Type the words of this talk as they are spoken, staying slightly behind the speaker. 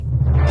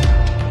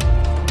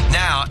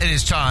It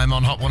is time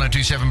on Hot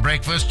 102.7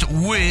 Breakfast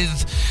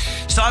with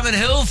Simon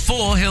Hill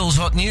for Hill's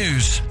Hot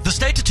News. The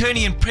state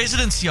attorney and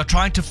presidency are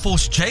trying to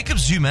force Jacob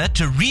Zuma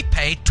to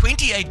repay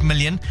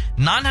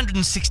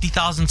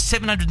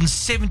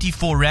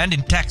 28,960,774 rand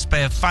in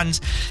taxpayer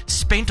funds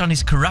spent on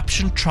his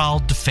corruption trial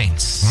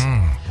defense.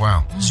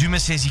 Wow.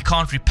 Zuma says he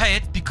can't repay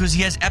it because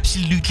he has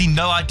absolutely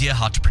no idea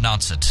how to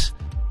pronounce it.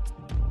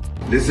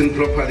 Listen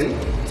properly.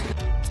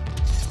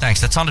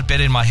 Thanks, that sounded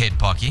better in my head,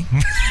 Parky.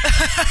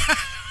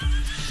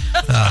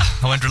 I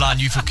won't rely on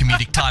you for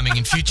comedic timing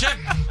in future.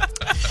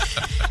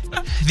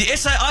 The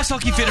SA Ice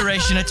Hockey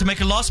Federation had to make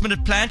a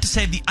last-minute plan to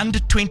save the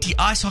under-20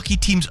 ice hockey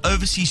team's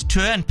overseas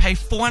tour and pay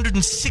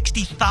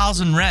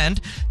 460,000 rand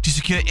to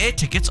secure air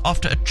tickets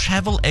after a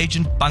travel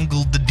agent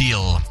bungled the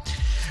deal.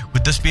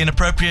 Would this be an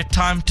appropriate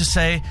time to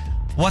say,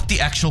 what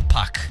the actual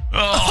puck?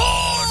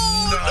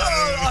 Oh, no.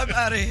 I'm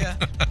out of here.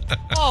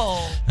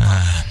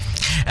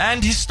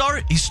 And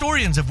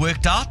historians have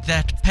worked out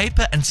that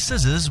paper and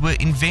scissors were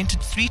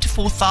invented 3,000 to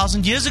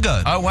 4,000 years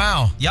ago. Oh,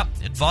 wow. Yep,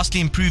 it vastly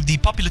improved the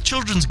popular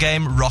children's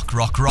game Rock,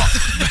 Rock, Rock.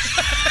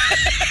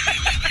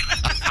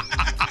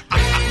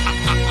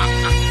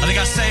 I think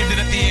I saved it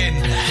at the end.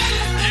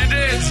 You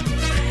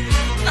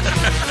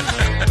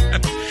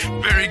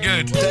did. Very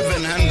good.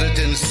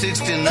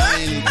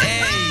 769.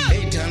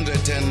 Hey.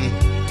 810.